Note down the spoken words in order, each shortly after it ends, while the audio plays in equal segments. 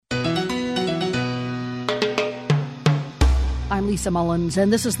I'm Lisa Mullins,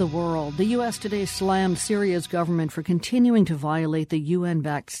 and this is The World. The U.S. today slammed Syria's government for continuing to violate the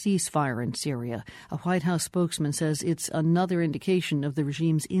UN-backed ceasefire in Syria. A White House spokesman says it's another indication of the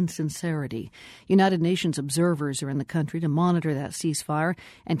regime's insincerity. United Nations observers are in the country to monitor that ceasefire,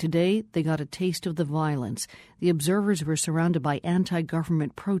 and today they got a taste of the violence. The observers were surrounded by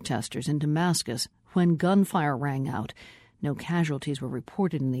anti-government protesters in Damascus when gunfire rang out. No casualties were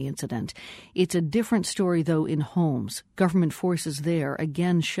reported in the incident. It's a different story, though, in Homs. Government forces there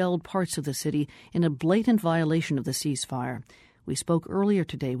again shelled parts of the city in a blatant violation of the ceasefire. We spoke earlier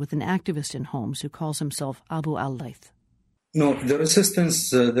today with an activist in Homs who calls himself Abu al-Layth. No, the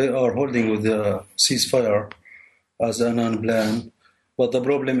resistance they are holding with the ceasefire as an unplanned, but the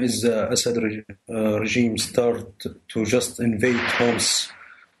problem is the Assad regime start to just invade Homs.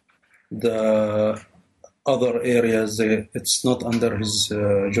 The other areas, it's not under his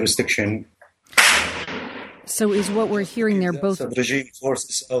jurisdiction. So is what we're hearing there both... The regime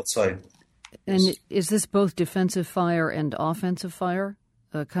forces outside. And is this both defensive fire and offensive fire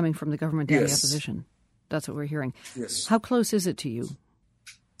coming from the government and the opposition? That's what we're hearing. Yes. How close is it to you?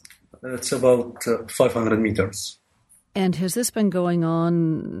 It's about 500 meters. And has this been going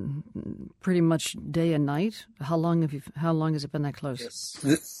on pretty much day and night? How long has it been that close?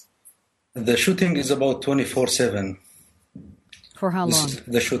 Yes. The shooting is about 24/7. For how long?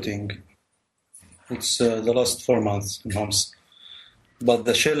 The shooting. It's the last 4 months in Homs. But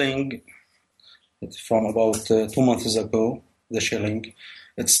the shelling, it's from about 2 months ago, the shelling,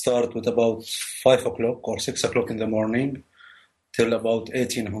 it started with about 5 o'clock or 6 o'clock in the morning till about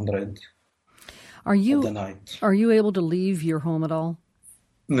 1800 of the night. Are you able to leave your home at all?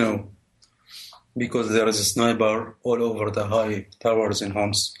 No, because there is a sniper all over the high towers in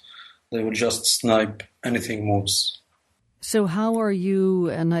Homs. They will just snipe anything moves. So how are you,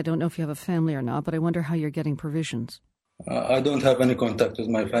 and I don't know if you have a family or not, but I wonder how you're getting provisions. I don't have any contact with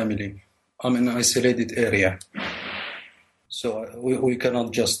my family. I'm in an isolated area. So we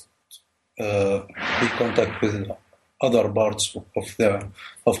cannot just be in contact with other parts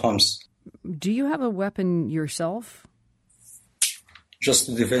of Homs. Do you have a weapon yourself? Just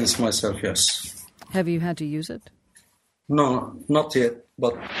to defend myself, yes. Have you had to use it? No, not yet,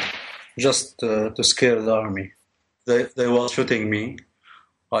 but just to scare the army. They were shooting me.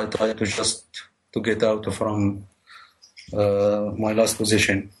 I tried to get out from my last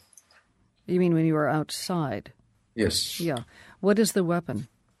position. You mean when you were outside? Yes. Yeah. What is the weapon?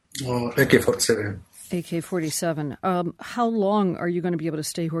 AK-47. AK-47. How long are you going to be able to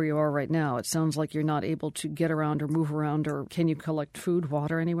stay where you are right now? It sounds like you're not able to get around or move around, or can you collect food,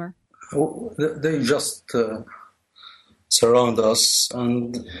 water anywhere? They just surround us,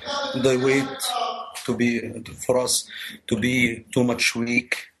 and they wait for us to be too much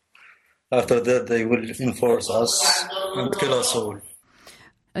weak. After that, they will enforce us and kill us all.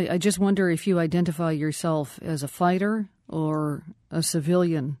 I just wonder if you identify yourself as a fighter or a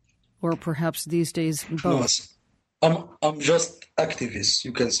civilian, or perhaps these days both. No, I'm just activist,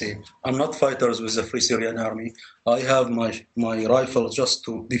 you can say. I'm not fighters with the Free Syrian Army. I have my rifle just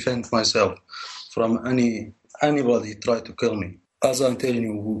to defend myself from anybody try to kill me. As I'm telling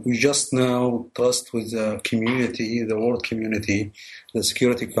you, we just now trust with the community, the world community, the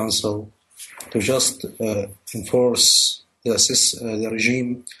Security Council, to just enforce the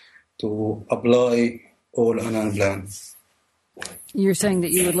regime to apply all Annan plan. You're saying that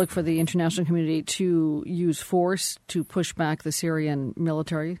you would look for the international community to use force to push back the Syrian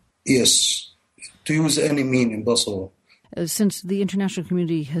military? Yes, to use any means possible. Since the international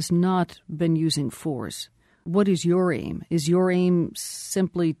community has not been using force, what is your aim? Is your aim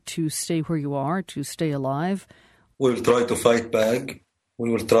simply to stay where you are, to stay alive? We will try to fight back.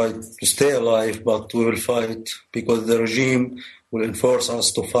 We will try to stay alive, but we will fight because the regime will enforce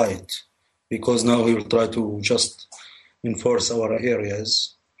us to fight. Because now he will try to just enforce our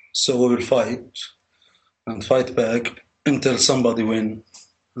areas. So we will fight and fight back until somebody wins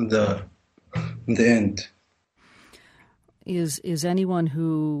in the end. Is anyone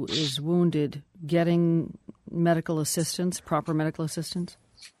who is wounded getting medical assistance, proper medical assistance?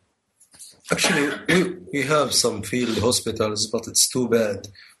 Actually, we have some field hospitals, but it's too bad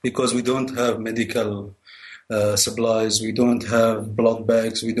because we don't have medical supplies, we don't have blood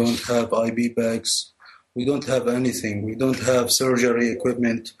bags, we don't have IV bags, we don't have anything. We don't have surgery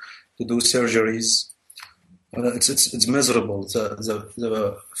equipment to do surgeries. It's miserable.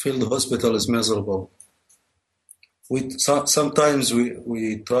 The field hospital is miserable. Sometimes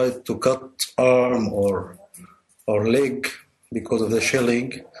we try to cut arm or leg because of the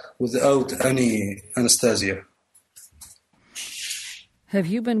shelling without any anesthesia. Have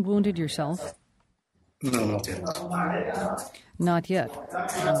you been wounded yourself? No, not yet. Not yet.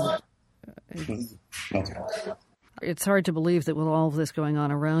 Not yet. It's hard to believe that with all of this going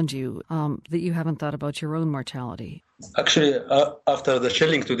on around you, that you haven't thought about your own mortality. Actually, after the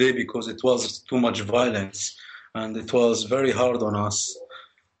shelling today, because it was too much violence and it was very hard on us,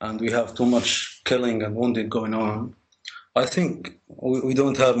 and we have too much killing and wounded going on, I think we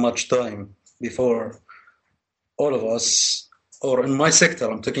don't have much time before all of us, or in my sector,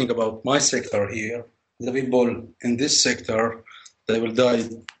 I'm talking about my sector here, the people in this sector, they will die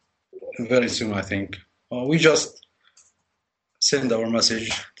very soon, I think. We just send our message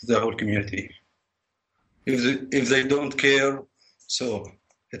to the whole community. If they don't care, so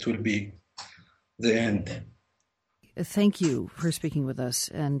it will be the end. Thank you for speaking with us,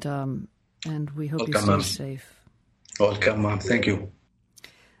 and we hope you stay safe. Welcome, ma'am. Thank you.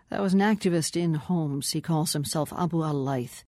 That was an activist in Homs. He calls himself Abu al-Layth.